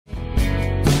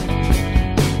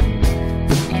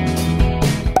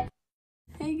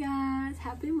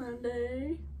Happy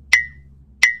Monday.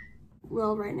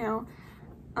 Well, right now,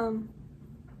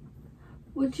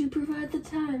 would you provide the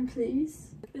time,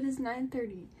 please? It is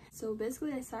 9:30. So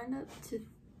basically I signed up to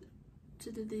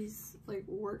do these like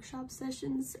workshop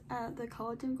sessions at the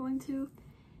college I'm going to,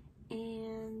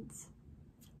 and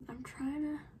I'm trying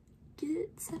to get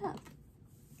it set up.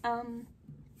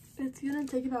 It's gonna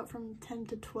take about from 10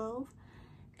 to 12,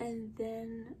 and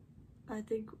then I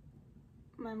think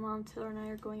my mom, Taylor, and I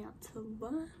are going out to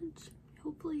lunch,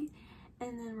 hopefully,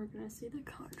 and then we're gonna see the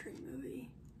Conjuring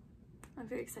movie. I'm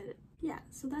very excited. Yeah,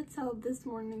 so that's how this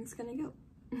morning's gonna go.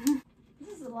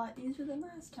 This is a lot easier than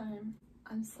last time.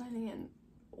 I'm signing in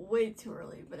way too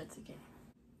early, but it's okay.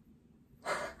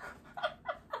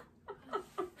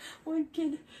 One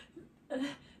kid,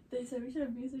 they said we should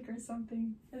have music or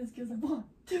something, and this kid's like, 1,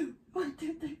 2, 1,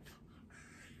 2, 3.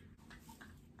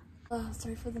 Oh,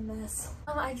 sorry for the mess.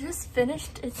 I just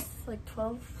finished. It's like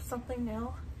 12 something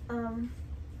now.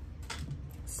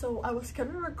 So I was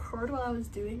gonna record while I was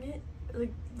doing it,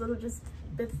 like little just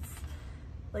bits,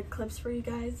 like clips for you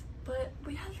guys, but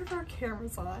we had our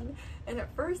cameras on, and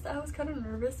at first I was kind of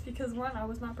nervous because one, I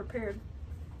was not prepared.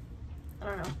 I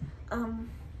don't know.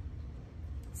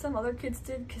 Some other kids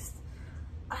did, because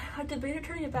I debated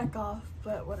turning it back off,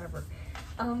 but whatever.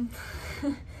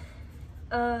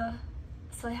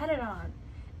 So I had it on,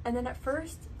 and then at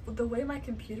first, the way my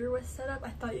computer was set up, I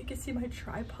thought you could see my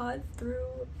tripod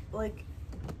through, like,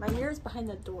 my mirror's behind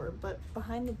the door, but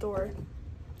behind the door,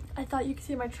 I thought you could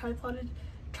see my tripod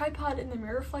in the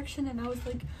mirror reflection, and I was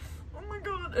like, oh my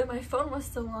god, and my phone was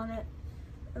still on it,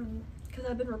 because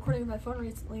I've been recording with my phone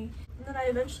recently, and then I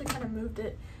eventually kind of moved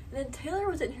it, and then Taylor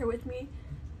was in here with me.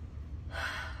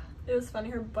 It was funny,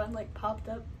 her bun, like, popped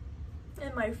up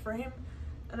in my frame,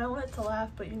 and I wanted to laugh,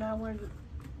 but, you know, I wanted to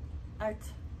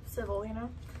act civil, you know?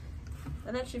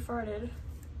 And then she farted.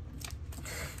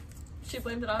 She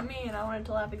blamed it on me, and I wanted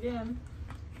to laugh again.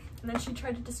 And then she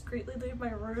tried to discreetly leave my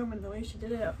room, and the way she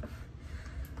did it,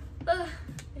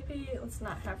 maybe let's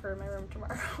not have her in my room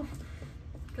tomorrow.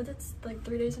 Because it's like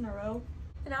 3 days in a row.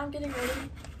 And now I'm getting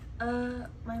ready.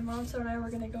 My mom and I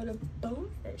were gonna go to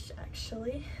Bonefish,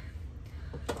 actually.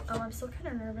 I'm still kind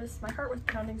of nervous. My heart was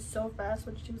pounding so fast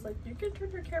when she was like, you can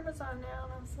turn your cameras on now,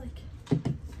 and I was like,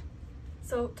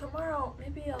 so tomorrow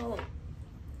maybe I'll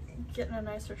get in a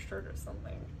nicer shirt or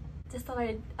something. Just thought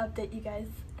I'd update you guys.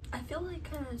 I feel like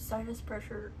kind of sinus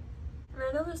pressure, and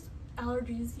I know there's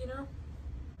allergies, you know.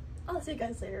 I'll see you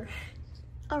guys later.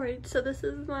 Alright, so this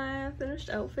is my finished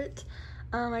outfit.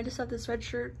 I just have this red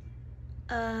shirt.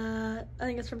 I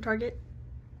think it's from Target.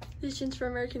 These jeans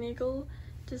from American Eagle.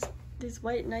 Just these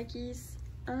white Nikes.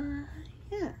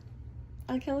 Yeah.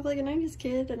 I kind of look like a 90s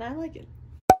kid, and I like it.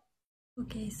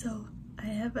 Okay, so I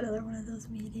have another one of those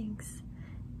meetings,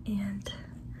 and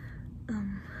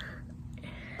I'm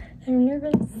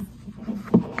nervous.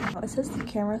 It says the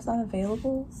camera's not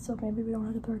available, so maybe we don't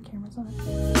have to put our cameras on.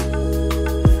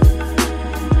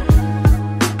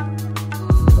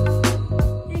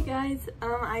 Hey guys,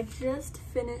 I just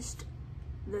finished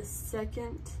the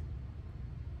second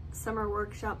summer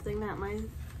workshop thing that my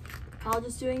college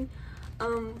is doing.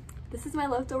 This is my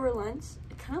leftover lunch.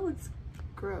 It kind of looks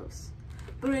gross,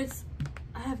 but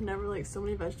I have never like so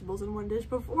many vegetables in one dish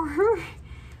before.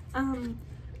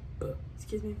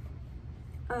 Excuse me.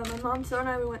 My mom, Sarah, and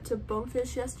I, we went to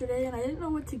Bonefish yesterday, and I didn't know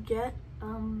what to get.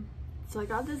 So I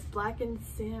got this blackened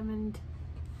salmon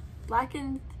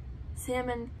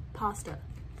pasta.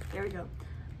 There we go.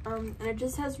 And it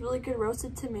just has really good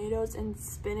roasted tomatoes and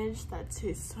spinach that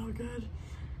tastes so good.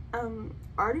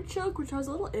 Artichoke, which I was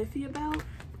a little iffy about,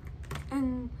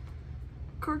 and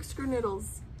corkscrew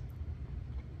noodles.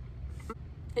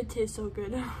 It tastes so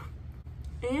good.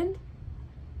 And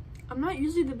I'm not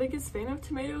usually the biggest fan of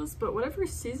tomatoes, but whatever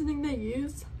seasoning they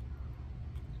use.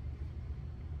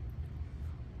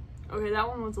 Okay, that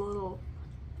one was a little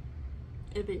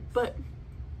iffy, but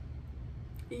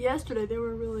yesterday they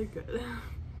were really good.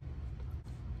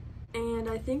 And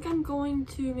I think I'm going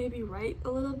to maybe write a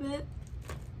little bit.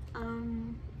 I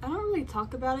don't really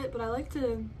talk about it, but I like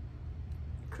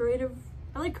creative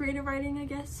writing, I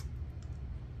guess.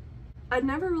 I'm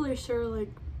never really sure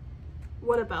like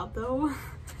what about though.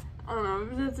 I don't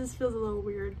know, it just feels a little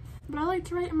weird. But I like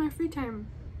to write in my free time,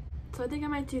 so I think I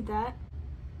might do that.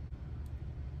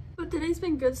 But today's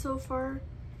been good so far.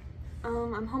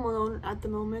 I'm home alone at the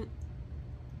moment.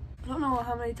 I don't know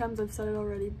how many times I've said it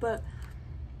already, but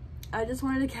I just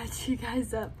wanted to catch you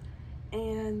guys up,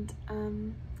 and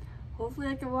hopefully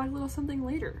I can vlog a little something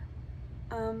later.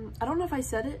 I don't know if I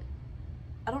said it.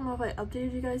 I don't know if I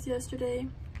updated you guys yesterday,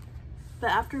 but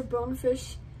after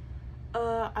Bonefish,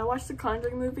 I watched the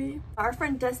Conjuring movie. Our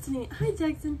friend Destiny, hi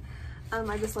Jackson.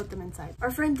 I just let them inside.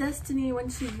 Our friend Destiny, when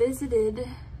she visited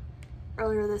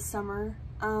earlier this summer,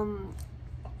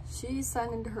 she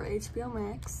signed into her HBO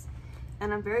Max,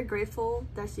 and I'm very grateful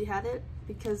that she had it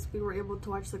because we were able to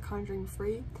watch The Conjuring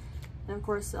free. And of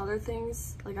course, other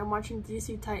things, like I'm watching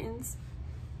DC Titans.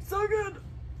 So good!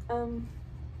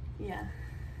 Yeah.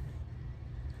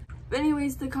 But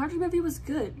anyways, the Conjuring movie was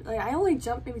good. Like, I only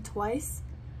jumped maybe twice.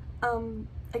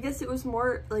 I guess it was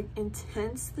more like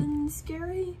intense than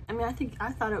scary. I mean,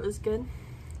 I thought it was good.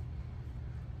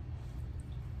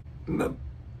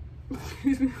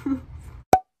 Excuse me.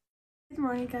 Good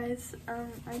morning, guys.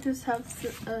 I just have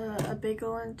a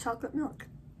bagel and chocolate milk.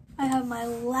 I have my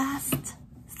last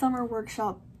summer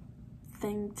workshop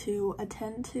thing to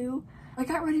attend to. I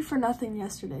got ready for nothing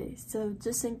yesterday, so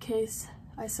just in case,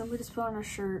 I simply just put on a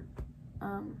shirt.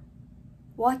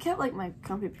 Well, I kept like my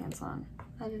comfy pants on.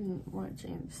 I didn't want to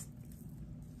change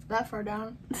that far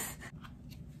down.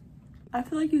 I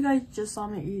feel like you guys just saw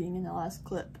me eating in the last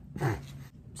clip.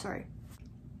 Sorry.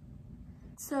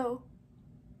 So,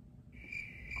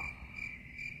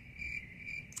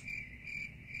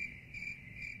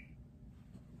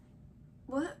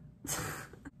 what?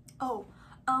 Oh,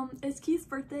 it's Keith's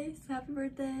birthday, so happy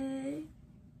birthday.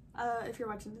 If you're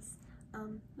watching this. I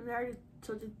mean, I already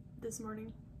told you this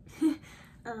morning.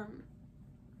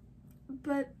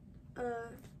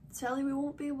 Sadly, we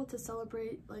won't be able to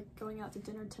celebrate like going out to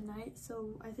dinner tonight,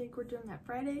 so I think we're doing that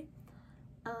Friday.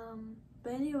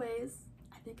 But anyways,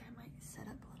 I think I might set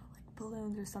up a little like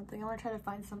balloons or something. I want to try to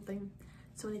find something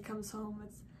so when he comes home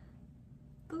it's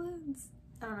balloons.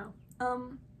 I don't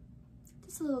know.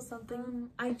 Just a little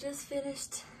something. I just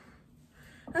finished.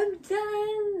 I'm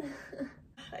done.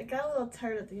 I got a little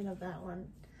tired at the end of that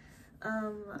one.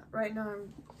 Right now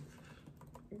I'm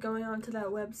going on to that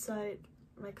website,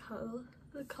 the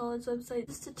college website,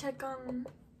 just to check on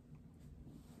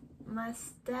my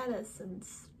status and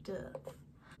stuff.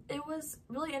 It was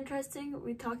really interesting.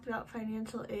 We talked about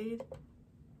financial aid.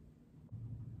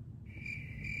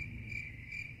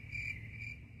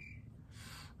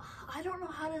 I don't know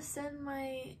how to send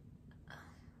my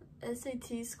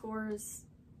SAT scores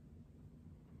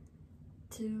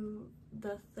to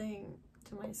the thing,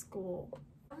 to my school.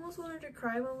 I almost wanted to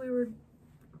cry when we were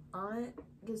on it,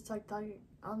 just like talking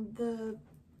on the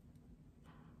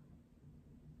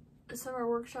summer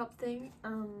workshop thing,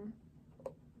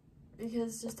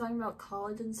 because just talking about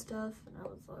college and stuff, and I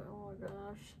was like, oh my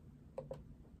gosh.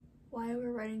 Why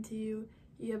we're writing to you,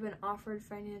 you have been offered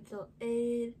financial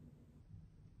aid.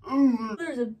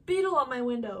 There's a beetle on my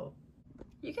window.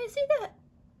 You guys see that?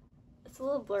 It's a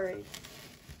little blurry.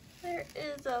 There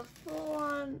is a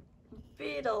full-on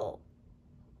beetle.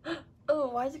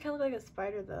 Oh, why does it kind of look like a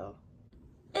spider though?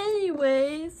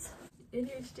 Anyways,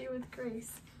 ADHD with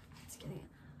Grace. Just kidding.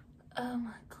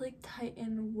 Click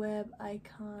Titan web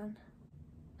icon.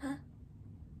 Huh?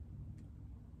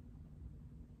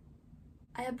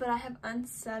 But I have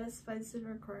unsatisfied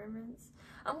student requirements.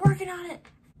 I'm working on it.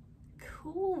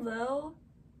 Cool though.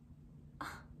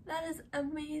 That is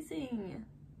amazing.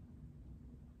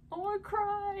 I want to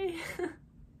cry.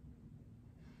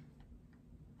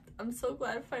 I'm so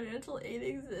glad financial aid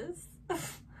exists.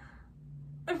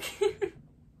 I'm kidding.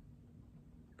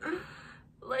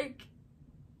 Like,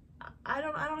 I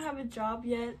don't have a job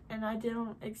yet, and I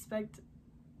didn't expect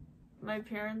my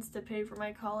parents to pay for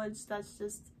my college. That's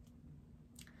just,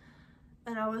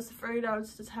 and I was afraid I would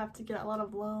just have to get a lot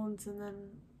of loans, and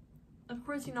then of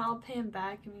course, you know, I'll pay them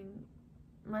back. I mean,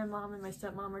 my mom and my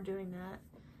stepmom are doing that.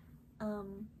 I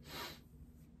don't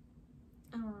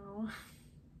know.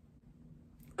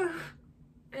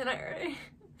 And I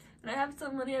have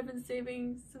some money I've been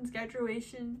saving since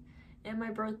graduation and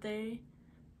my birthday.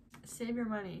 Save your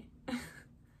money.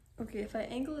 Okay, if I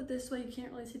angle it this way, you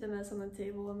can't really see the mess on the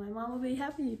table, and my mom will be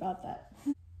happy about that.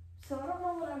 So I don't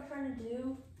know what I'm trying to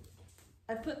do.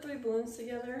 I put 3 balloons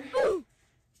together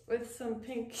with some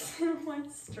pink and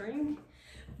white string.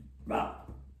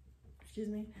 Excuse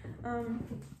me.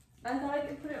 I thought I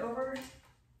could put it over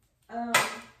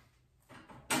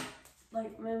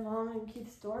like my mom and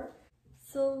Keith's door.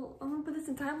 So I'm gonna put this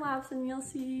in time lapse and you'll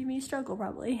see me struggle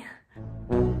probably.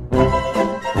 My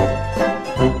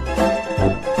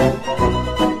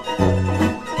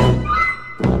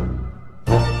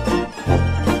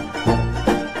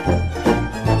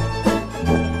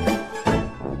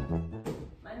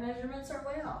measurements are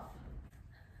way off.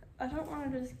 I don't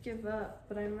want to just give up,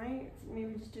 but I might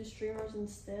maybe just do streamers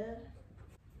instead.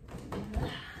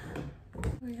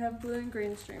 We have blue and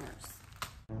green streamers.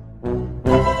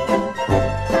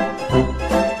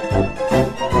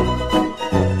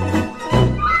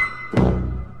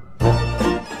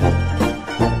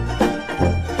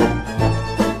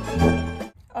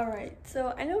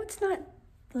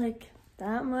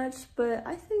 much, but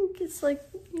I think it's like,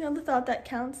 you know, the thought that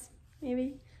counts,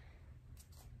 maybe.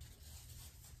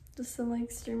 Just some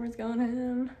like streamers going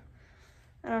in.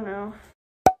 I don't know.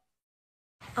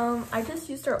 I just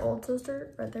used our old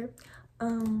toaster right there.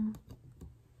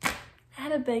 It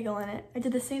had a bagel in it. I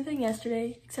did the same thing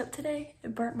yesterday, except today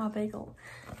it burnt my bagel.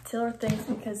 Taylor thinks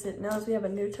because it knows we have a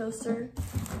new toaster,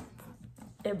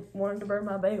 it wanted to burn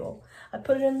my bagel. I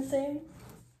put it in the same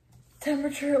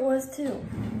temperature it was too.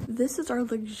 This is our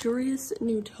luxurious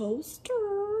new toaster.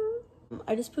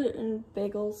 I just put it in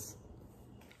bagels,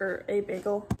 or a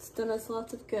bagel. It's done us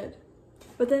lots of good.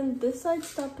 But then this side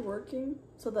stopped working,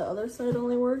 so the other side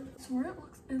only worked. So where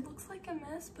it looks like a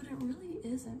mess, but it really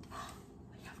isn't.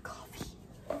 We have coffee.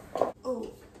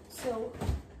 Oh, so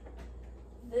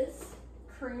this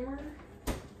creamer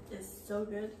is so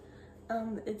good.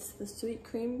 It's the sweet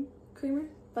creamer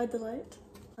by Delight.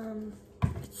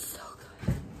 It's so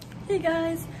good. Hey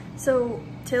guys, so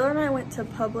Taylor and I went to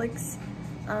Publix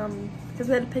because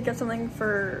we had to pick up something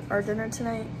for our dinner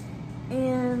tonight,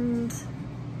 and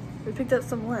we picked up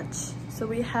some lunch. So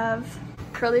we have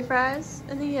curly fries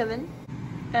in the oven,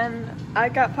 and I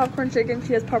got popcorn chicken.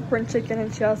 She has popcorn chicken,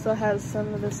 and she also has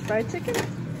some of this fried chicken.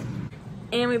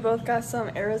 And we both got some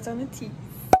Arizona tea.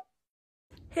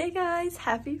 Hey guys,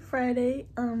 happy Friday.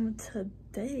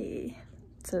 Today,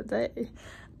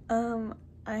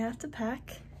 I have to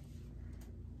pack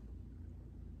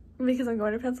because I'm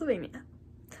going to Pennsylvania.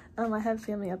 I have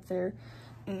family up there,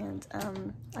 and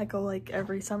I go like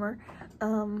every summer.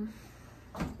 I'm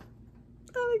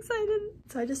excited.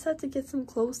 So I just had to get some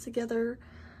clothes together.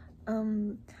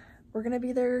 We're gonna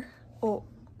be there. Oh,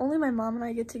 only my mom and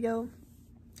I get to go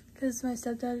because my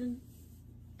stepdad and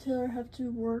Taylor have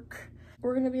to work.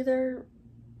 We're gonna be there,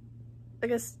 I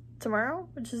guess, tomorrow,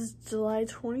 which is July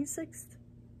 26th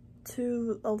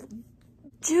to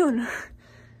June.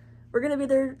 We're gonna be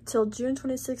there till June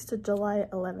 26th to July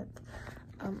 11th.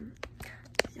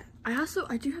 Yeah.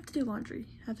 I do have to do laundry.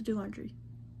 Yeah,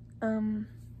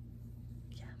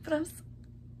 but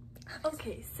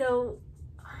okay, so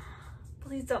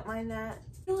please don't mind that.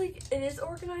 I feel like it is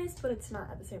organized, but it's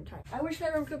not at the same time. I wish my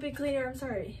room could be cleaner, I'm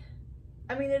sorry.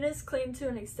 I mean, it is clean to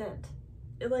an extent.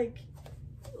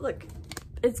 Look,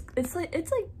 it's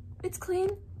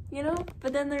clean, you know?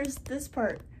 But then there's this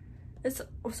part. It's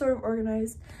sort of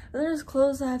organized. And there's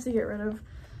clothes I have to get rid of.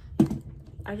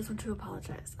 I just want to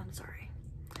apologize. I'm sorry.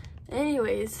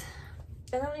 Anyways,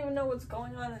 I don't even know what's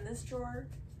going on in this drawer.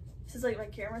 This is like my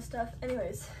camera stuff.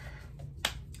 Anyways.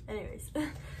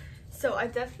 So I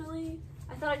thought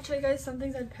I'd show you guys some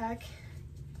things I'd pack.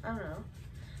 I don't know.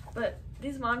 But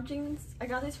these mom jeans, I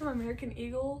got these from American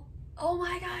Eagle. Oh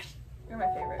my gosh, they're my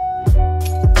favorite.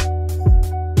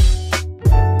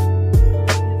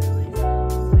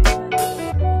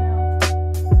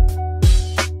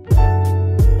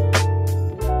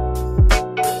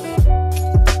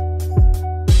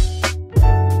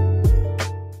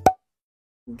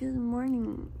 Good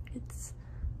morning, it's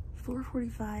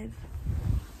 4:45.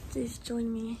 Jay's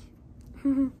joined me.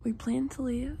 We plan to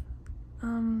leave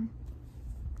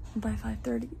by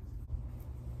 5:30.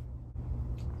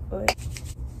 But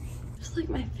just like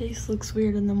my face looks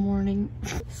weird in the morning.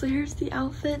 So here's the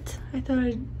outfit. I thought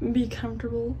I'd be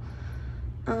comfortable.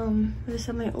 I just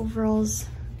have my overalls,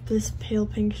 this pale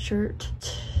pink shirt.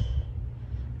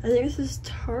 I think this is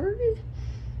Target.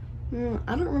 I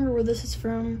don't remember where this is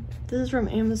from. This is from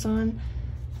Amazon.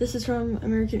 This is from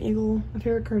American Eagle, a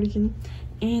pair of cardigan.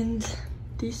 And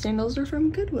these sandals are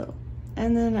from Goodwill.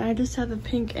 And then I just have a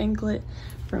pink anklet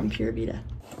from Pure Vita.